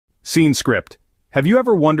Scene script. Have you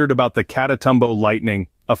ever wondered about the Catatumbo lightning,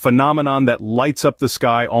 a phenomenon that lights up the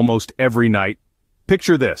sky almost every night?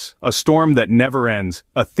 Picture this, a storm that never ends,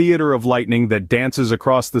 a theater of lightning that dances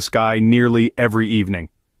across the sky nearly every evening.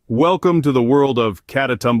 Welcome to the world of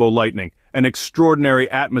Catatumbo lightning, an extraordinary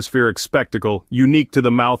atmospheric spectacle unique to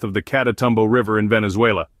the mouth of the Catatumbo River in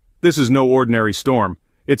Venezuela. This is no ordinary storm.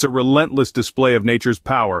 It's a relentless display of nature's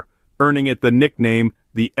power, earning it the nickname,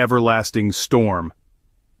 the Everlasting Storm.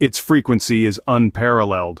 Its frequency is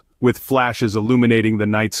unparalleled, with flashes illuminating the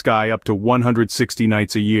night sky up to 160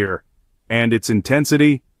 nights a year. And its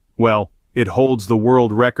intensity? Well, it holds the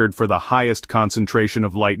world record for the highest concentration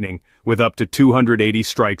of lightning, with up to 280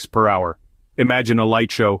 strikes per hour. Imagine a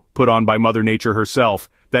light show, put on by Mother Nature herself,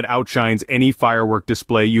 that outshines any firework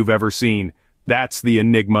display you've ever seen. That's the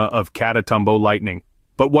enigma of Catatumbo lightning.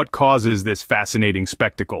 But what causes this fascinating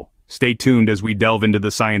spectacle? Stay tuned as we delve into the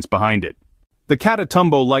science behind it. The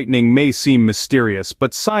Catatumbo lightning may seem mysterious,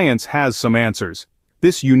 but science has some answers.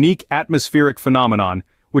 This unique atmospheric phenomenon,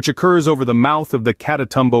 which occurs over the mouth of the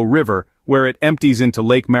Catatumbo River, where it empties into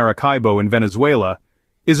Lake Maracaibo in Venezuela,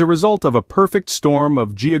 is a result of a perfect storm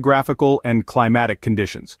of geographical and climatic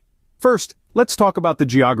conditions. First, let's talk about the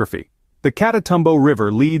geography. The Catatumbo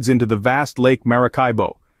River leads into the vast Lake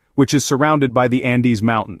Maracaibo, which is surrounded by the Andes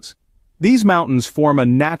Mountains. These mountains form a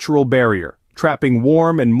natural barrier, trapping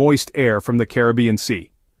warm and moist air from the Caribbean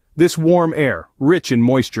Sea. This warm air, rich in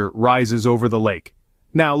moisture, rises over the lake.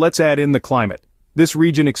 Now let's add in the climate. This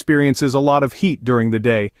region experiences a lot of heat during the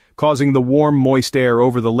day, causing the warm, moist air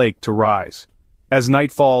over the lake to rise. As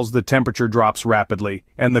night falls, the temperature drops rapidly,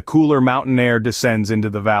 and the cooler mountain air descends into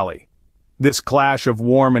the valley. This clash of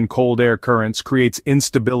warm and cold air currents creates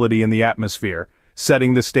instability in the atmosphere,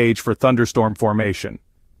 setting the stage for thunderstorm formation.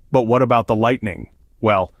 But what about the lightning?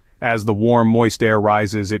 Well, as the warm, moist air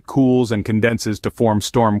rises, it cools and condenses to form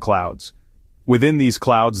storm clouds. Within these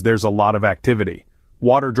clouds, there's a lot of activity.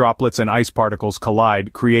 Water droplets and ice particles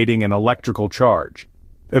collide, creating an electrical charge.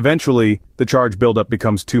 Eventually, the charge buildup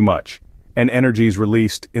becomes too much, and energy is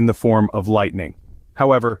released in the form of lightning.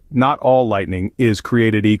 However, not all lightning is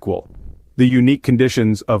created equal. The unique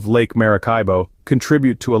conditions of Lake Maracaibo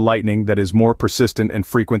contribute to a lightning that is more persistent and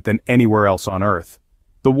frequent than anywhere else on Earth.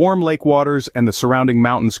 The warm lake waters and the surrounding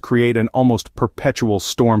mountains create an almost perpetual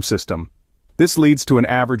storm system. This leads to an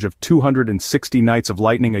average of 260 nights of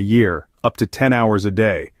lightning a year, up to 10 hours a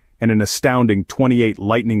day, and an astounding 28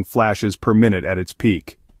 lightning flashes per minute at its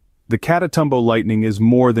peak. The Catatumbo lightning is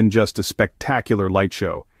more than just a spectacular light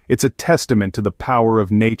show. It's a testament to the power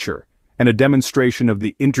of nature, and a demonstration of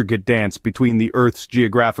the intricate dance between the Earth's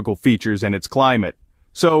geographical features and its climate.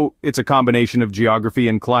 So, it's a combination of geography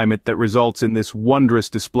and climate that results in this wondrous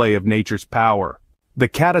display of nature's power. The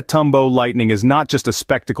Catatumbo lightning is not just a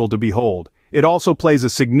spectacle to behold, it also plays a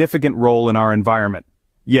significant role in our environment.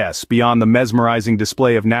 Yes, beyond the mesmerizing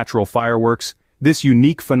display of natural fireworks, this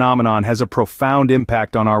unique phenomenon has a profound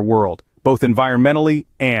impact on our world, both environmentally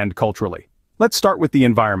and culturally. Let's start with the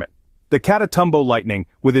environment. The Catatumbo lightning,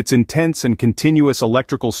 with its intense and continuous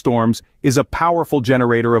electrical storms, is a powerful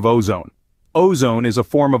generator of ozone. Ozone is a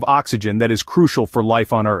form of oxygen that is crucial for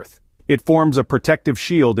life on Earth. It forms a protective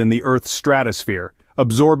shield in the Earth's stratosphere,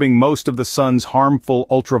 absorbing most of the sun's harmful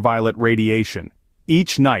ultraviolet radiation.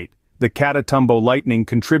 Each night, the Catatumbo lightning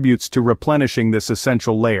contributes to replenishing this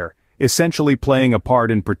essential layer, essentially playing a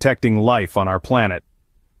part in protecting life on our planet.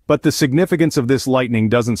 But the significance of this lightning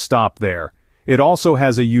doesn't stop there. It also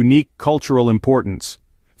has a unique cultural importance.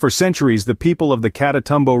 For centuries, the people of the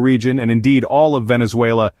Catatumbo region, and indeed all of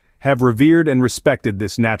Venezuela, have revered and respected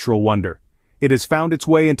this natural wonder. It has found its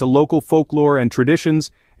way into local folklore and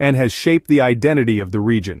traditions, and has shaped the identity of the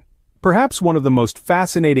region. Perhaps one of the most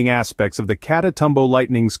fascinating aspects of the Catatumbo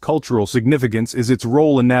lightning's cultural significance is its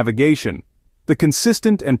role in navigation. The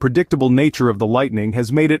consistent and predictable nature of the lightning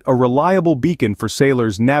has made it a reliable beacon for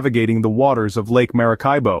sailors navigating the waters of Lake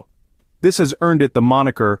Maracaibo. This has earned it the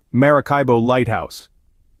moniker Maracaibo Lighthouse.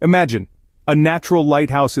 Imagine, a natural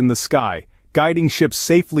lighthouse in the sky, guiding ships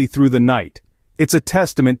safely through the night. It's a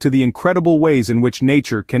testament to the incredible ways in which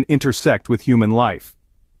nature can intersect with human life.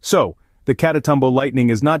 So, the Catatumbo lightning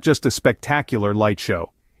is not just a spectacular light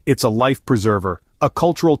show. It's a life preserver, a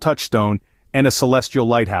cultural touchstone, and a celestial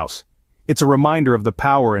lighthouse. It's a reminder of the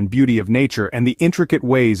power and beauty of nature and the intricate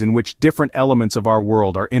ways in which different elements of our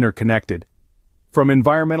world are interconnected. From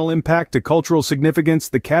environmental impact to cultural significance,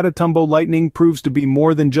 the Catatumbo lightning proves to be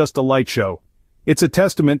more than just a light show. It's a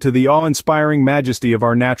testament to the awe-inspiring majesty of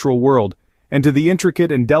our natural world, and to the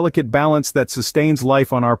intricate and delicate balance that sustains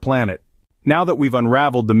life on our planet. Now that we've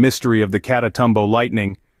unraveled the mystery of the Catatumbo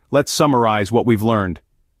lightning, let's summarize what we've learned.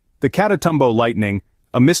 The Catatumbo lightning,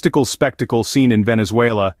 a mystical spectacle seen in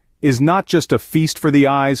Venezuela, is not just a feast for the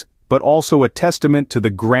eyes, but also a testament to the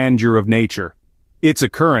grandeur of nature. Its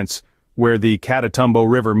occurrence, where the Catatumbo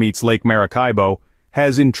River meets Lake Maracaibo,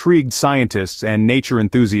 has intrigued scientists and nature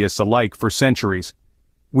enthusiasts alike for centuries.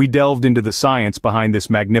 We delved into the science behind this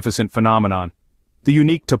magnificent phenomenon. The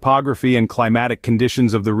unique topography and climatic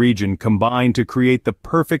conditions of the region combine to create the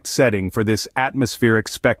perfect setting for this atmospheric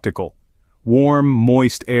spectacle. Warm,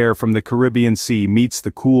 moist air from the Caribbean Sea meets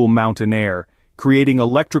the cool mountain air, creating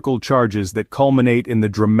electrical charges that culminate in the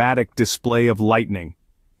dramatic display of lightning.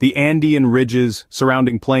 The Andean ridges,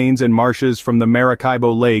 surrounding plains and marshes from the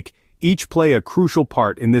Maracaibo Lake, each play a crucial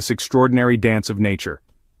part in this extraordinary dance of nature.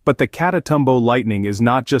 But the Catatumbo lightning is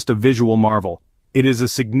not just a visual marvel. It is a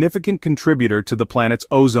significant contributor to the planet's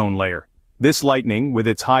ozone layer. This lightning, with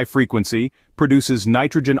its high frequency, produces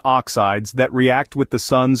nitrogen oxides that react with the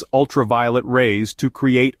sun's ultraviolet rays to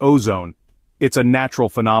create ozone. It's a natural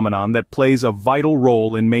phenomenon that plays a vital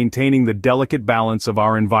role in maintaining the delicate balance of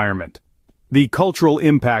our environment. The cultural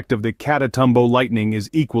impact of the Catatumbo lightning is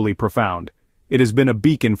equally profound. It has been a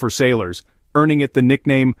beacon for sailors, earning it the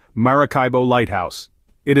nickname Maracaibo Lighthouse.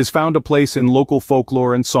 It has found a place in local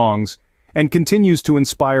folklore and songs, and continues to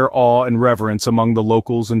inspire awe and reverence among the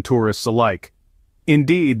locals and tourists alike.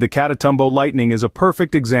 Indeed, the Catatumbo lightning is a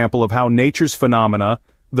perfect example of how nature's phenomena,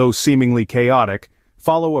 though seemingly chaotic,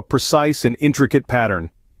 follow a precise and intricate pattern.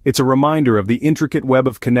 It's a reminder of the intricate web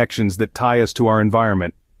of connections that tie us to our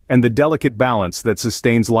environment, and the delicate balance that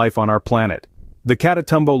sustains life on our planet. The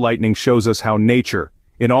Catatumbo lightning shows us how nature,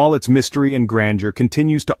 in all its mystery and grandeur,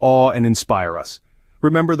 continues to awe and inspire us.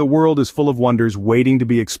 Remember, the world is full of wonders waiting to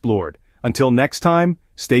be explored. Until next time,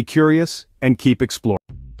 stay curious and keep exploring.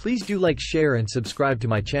 Please do like, share and subscribe to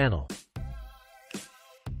my channel.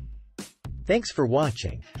 Thanks for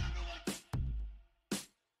watching.